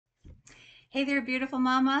Hey there, beautiful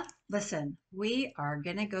mama. Listen, we are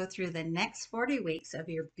going to go through the next 40 weeks of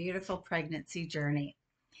your beautiful pregnancy journey.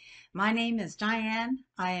 My name is Diane.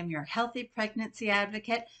 I am your healthy pregnancy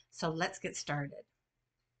advocate. So let's get started.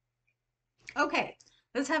 Okay,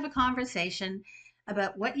 let's have a conversation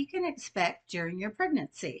about what you can expect during your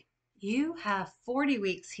pregnancy. You have 40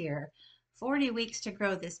 weeks here, 40 weeks to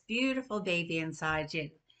grow this beautiful baby inside you.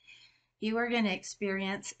 You are going to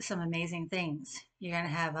experience some amazing things. You're going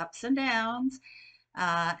to have ups and downs.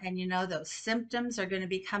 And those symptoms are going to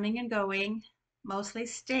be coming and going, mostly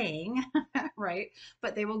staying, right?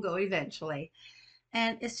 But they will go eventually.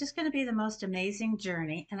 And it's just going to be the most amazing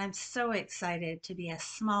journey. And I'm so excited to be a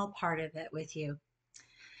small part of it with you.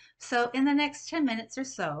 So, in the next 10 minutes or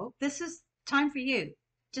so, this is time for you.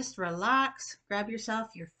 Just relax, grab yourself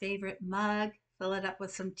your favorite mug, fill it up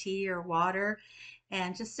with some tea or water,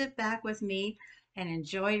 and just sit back with me and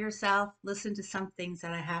enjoy yourself. Listen to some things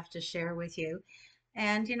that I have to share with you.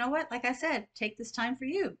 And you know what? Like I said, take this time for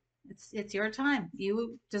you. It's your time.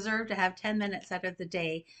 You deserve to have 10 minutes out of the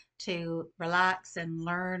day to relax and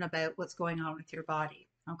learn about what's going on with your body.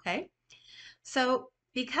 Okay? So,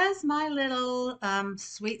 because my little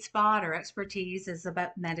sweet spot or expertise is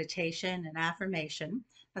about meditation and affirmation,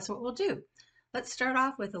 that's what we'll do. Let's start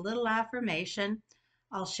off with a little affirmation.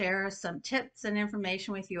 I'll share some tips and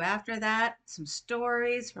information with you after that, some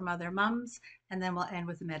stories from other mums, and then we'll end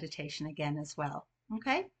with a meditation again as well.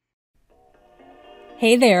 Okay?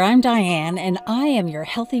 Hey there, I'm Diane, and I am your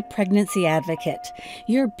healthy pregnancy advocate.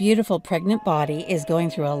 Your beautiful pregnant body is going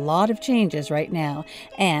through a lot of changes right now,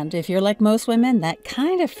 and if you're like most women, that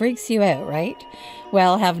kind of freaks you out, right?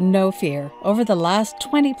 Well, have no fear. Over the last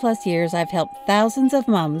 20 plus years, I've helped thousands of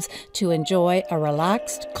mums to enjoy a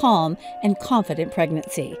relaxed, calm, and confident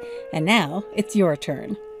pregnancy. And now it's your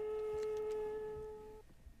turn.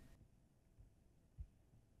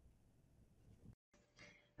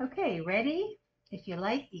 Okay, ready? If you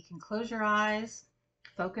like, you can close your eyes,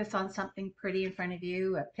 focus on something pretty in front of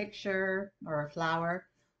you, a picture or a flower,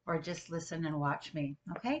 or just listen and watch me.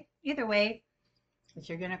 Okay? Either way, if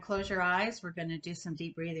you're going to close your eyes, we're going to do some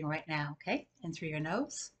deep breathing right now. Okay? In through your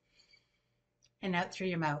nose and out through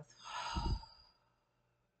your mouth.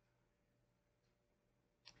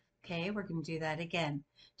 Okay, we're going to do that again.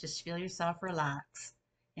 Just feel yourself relax.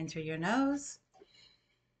 In through your nose.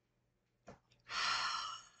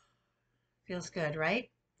 Feels good, right?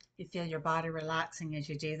 You feel your body relaxing as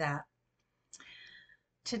you do that.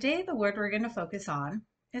 Today, the word we're going to focus on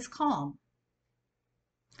is calm.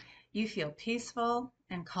 You feel peaceful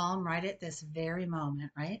and calm right at this very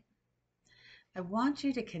moment, right? I want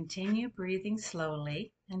you to continue breathing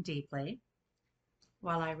slowly and deeply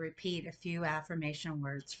while I repeat a few affirmation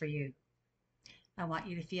words for you. I want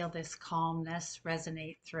you to feel this calmness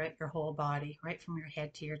resonate throughout your whole body, right from your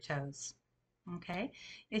head to your toes. Okay?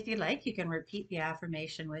 If you like, you can repeat the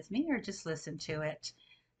affirmation with me or just listen to it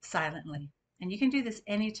silently. And you can do this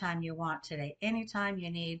anytime you want today. Anytime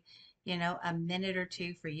you need, a minute or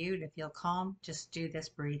two for you to feel calm, just do this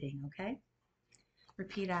breathing, okay?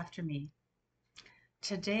 Repeat after me.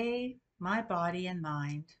 Today, my body and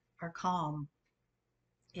mind are calm.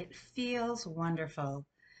 It feels wonderful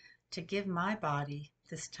to give my body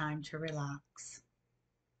this time to relax.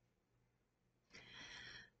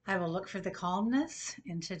 I will look for the calmness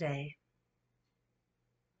in today.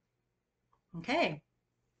 Okay,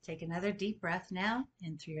 take another deep breath now,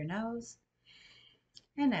 in through your nose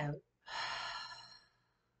and out.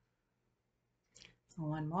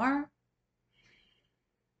 One more.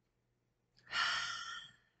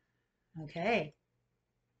 Okay,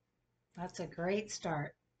 that's a great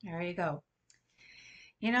start. There you go.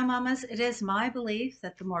 Mamas, it is my belief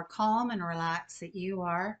that the more calm and relaxed that you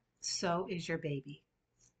are, so is your baby.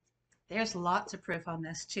 There's lots of proof on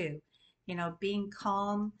this too. Being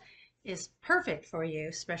calm is perfect for you,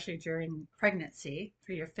 especially during pregnancy,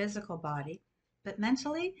 for your physical body. But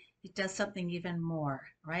mentally, it does something even more,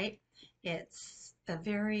 right? It's a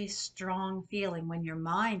very strong feeling when your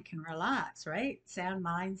mind can relax, right? Sound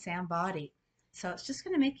mind, sound body. So it's just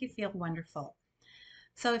going to make you feel wonderful.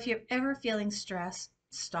 So if you're ever feeling stressed,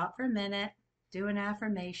 stop for a minute, do an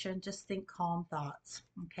affirmation, just think calm thoughts,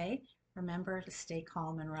 okay? Remember to stay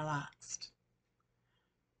calm and relaxed.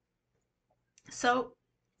 So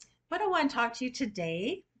what I want to talk to you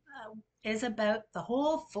today is about the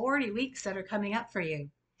whole 40 weeks that are coming up for you.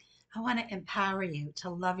 I want to empower you to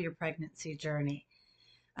love your pregnancy journey.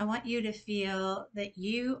 I want you to feel that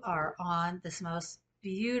you are on this most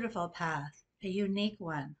beautiful path, a unique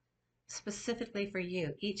one, specifically for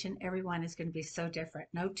you. Each and every one is going to be so different.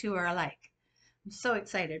 No two are alike. I'm so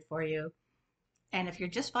excited for you. And if you're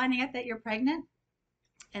just finding out that you're pregnant,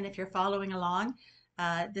 And if you're following along,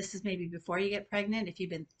 this is maybe before you get pregnant. If you've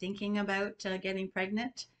been thinking about getting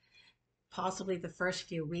pregnant, possibly the first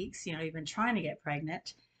few weeks, you've been trying to get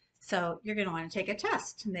pregnant. So you're going to want to take a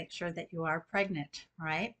test to make sure that you are pregnant,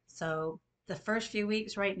 right? So the first few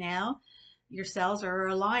weeks right now, your cells are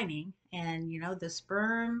aligning and, the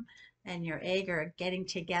sperm and your egg are getting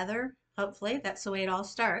together. Hopefully, that's the way it all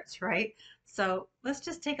starts, right? So let's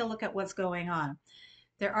just take a look at what's going on.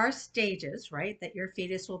 There are stages, right, that your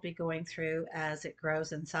fetus will be going through as it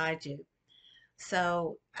grows inside you.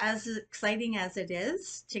 So, as exciting as it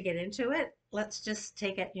is to get into it, let's just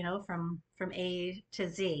take it, from A to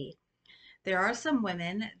Z. There are some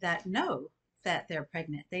women that know that they're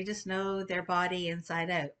pregnant. They just know their body inside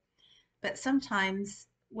out. But sometimes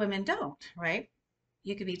women don't, right?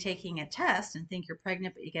 You could be taking a test and think you're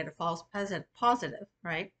pregnant, but you get a false positive,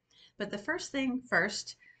 right? But the first thing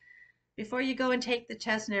first, before you go and take the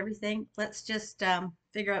test and everything, let's just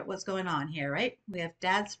figure out what's going on here, right? We have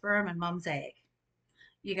dad's sperm and mom's egg.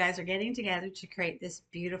 You guys are getting together to create this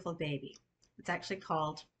beautiful baby. It's actually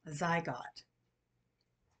called a zygote.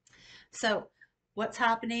 So what's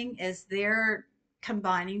happening is they're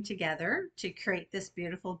combining together to create this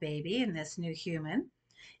beautiful baby and this new human.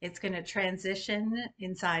 It's going to transition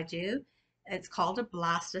inside you. It's called a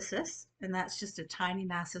blastocyst, and that's just a tiny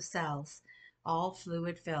mass of cells, all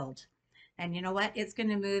fluid filled. And you know what? It's going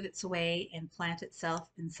to move its way and plant itself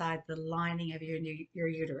inside the lining of your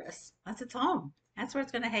uterus. That's its home. That's where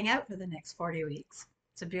it's going to hang out for the next 40 weeks.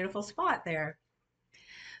 It's a beautiful spot there.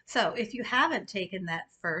 So if you haven't taken that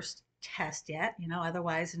first test yet,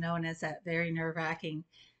 otherwise known as that very nerve-wracking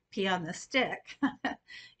pee on the stick,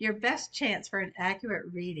 your best chance for an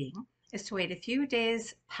accurate reading is to wait a few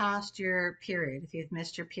days past your period if you've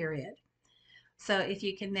missed your period. So if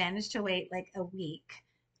you can manage to wait like a week,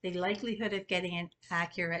 the likelihood of getting an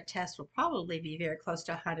accurate test will probably be very close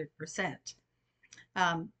to 100%.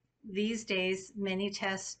 These days, many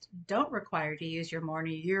tests don't require to use your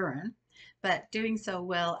morning urine, but doing so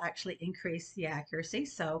will actually increase the accuracy.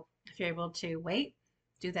 So if you're able to wait,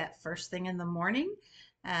 do that first thing in the morning,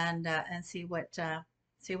 and see what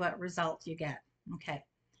result you get. Okay.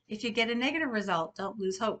 If you get a negative result, don't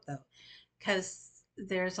lose hope though, because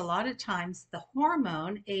there's a lot of times the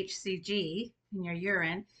hormone HCG in your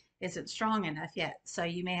urine isn't strong enough yet. So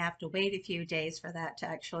you may have to wait a few days for that to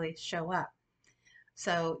actually show up.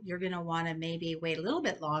 So you're going to want to maybe wait a little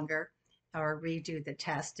bit longer or redo the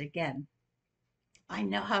test again. I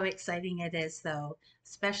know how exciting it is though,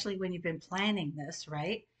 especially when you've been planning this,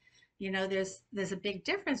 right? There's a big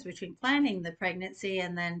difference between planning the pregnancy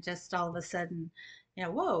and then just all of a sudden,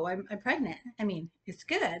 whoa, I'm pregnant. I mean, it's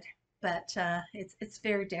good, but it's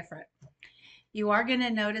very different. You are going to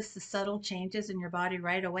notice the subtle changes in your body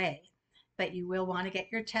right away, but you will want to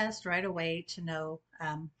get your test right away to know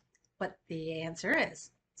what the answer is.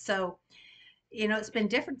 So, it's been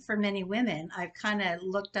different for many women. I've kind of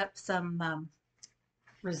looked up some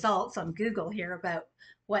results on Google here about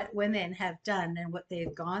what women have done and what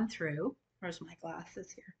they've gone through. Where's my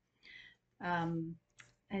glasses here?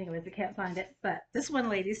 Anyways, I can't find it. But this one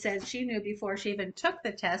lady said she knew before she even took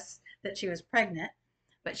the test that she was pregnant,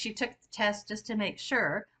 but she took the test just to make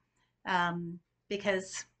sure,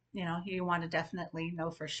 because, you want to definitely know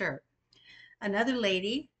for sure. Another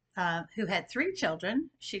lady who had 3 children,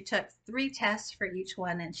 she took 3 tests for each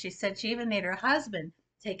one, and she said she even made her husband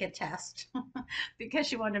take a test because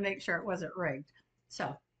she wanted to make sure it wasn't rigged.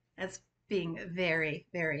 So that's being very,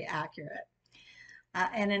 very accurate.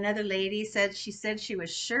 And another lady said she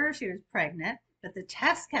was sure she was pregnant, but the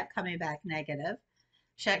test kept coming back negative.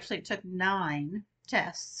 She actually took 9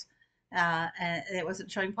 tests, and it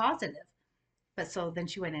wasn't showing positive. But so then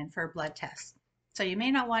she went in for a blood test. So you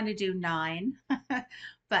may not want to do 9,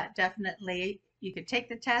 but definitely you could take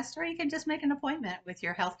the test, or you can just make an appointment with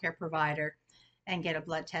your healthcare provider and get a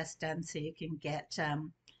blood test done so you can get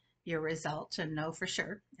your result and know for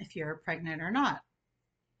sure if you're pregnant or not.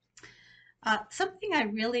 Something I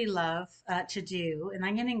really love to do, and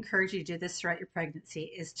I'm going to encourage you to do this throughout your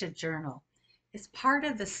pregnancy, is to journal. It's part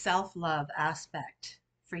of the self-love aspect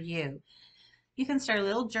for you. You can start a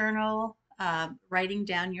little journal, writing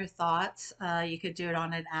down your thoughts. You could do it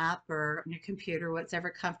on an app or on your computer, whatever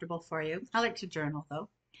comfortable for you. I like to journal though.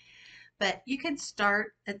 But you can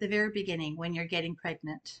start at the very beginning when you're getting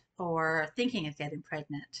pregnant or thinking of getting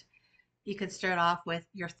pregnant. You could start off with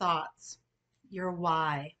your thoughts, your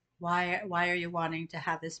why. Why are you wanting to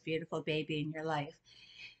have this beautiful baby in your life?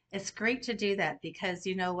 It's great to do that because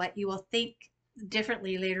you know what? You will think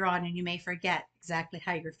differently later on and you may forget exactly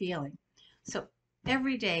how you're feeling. So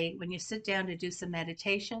every day when you sit down to do some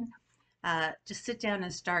meditation, Just sit down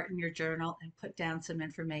and start in your journal and put down some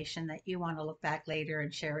information that you want to look back later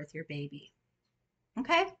and share with your baby.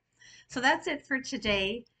 Okay, so that's it for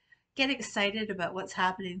today. Get excited about what's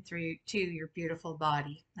happening through to your beautiful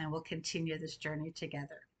body, and we'll continue this journey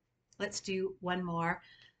together. Let's do one more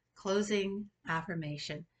closing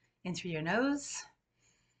affirmation. In through your nose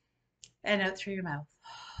and out through your mouth.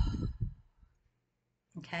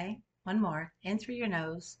 Okay, one more. In through your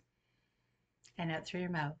nose and out through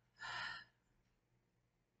your mouth.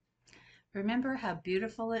 Remember how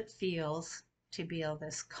beautiful it feels to be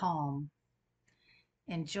this calm.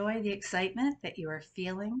 Enjoy the excitement that you are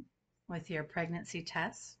feeling with your pregnancy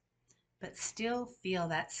test, but still feel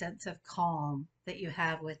that sense of calm that you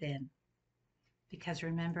have within. Because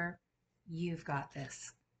remember, you've got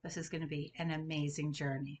this. This is going to be an amazing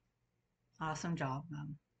journey. Awesome job,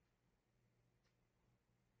 Mom.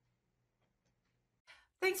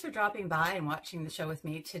 Thanks for dropping by and watching the show with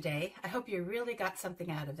me today. I hope you really got something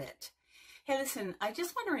out of it. Hey, listen, I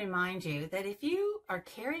just want to remind you that if you are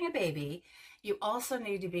carrying a baby, you also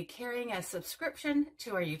need to be carrying a subscription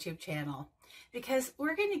to our YouTube channel, because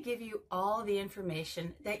we're going to give you all the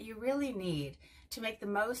information that you really need to make the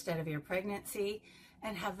most out of your pregnancy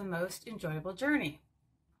and have the most enjoyable journey.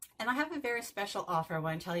 And I have a very special offer I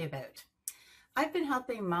want to tell you about. I've been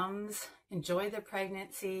helping moms enjoy their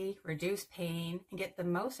pregnancy, reduce pain, and get the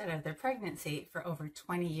most out of their pregnancy for over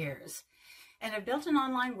 20 years. And I've built an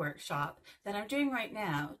online workshop that I'm doing right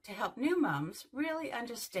now to help new moms really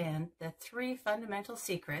understand the 3 fundamental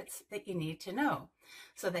secrets that you need to know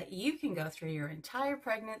so that you can go through your entire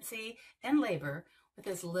pregnancy and labor with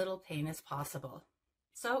as little pain as possible.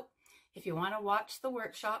 So if you want to watch the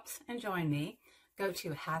workshops and join me, go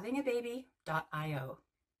to havingababy.io.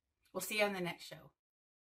 We'll see you on the next show.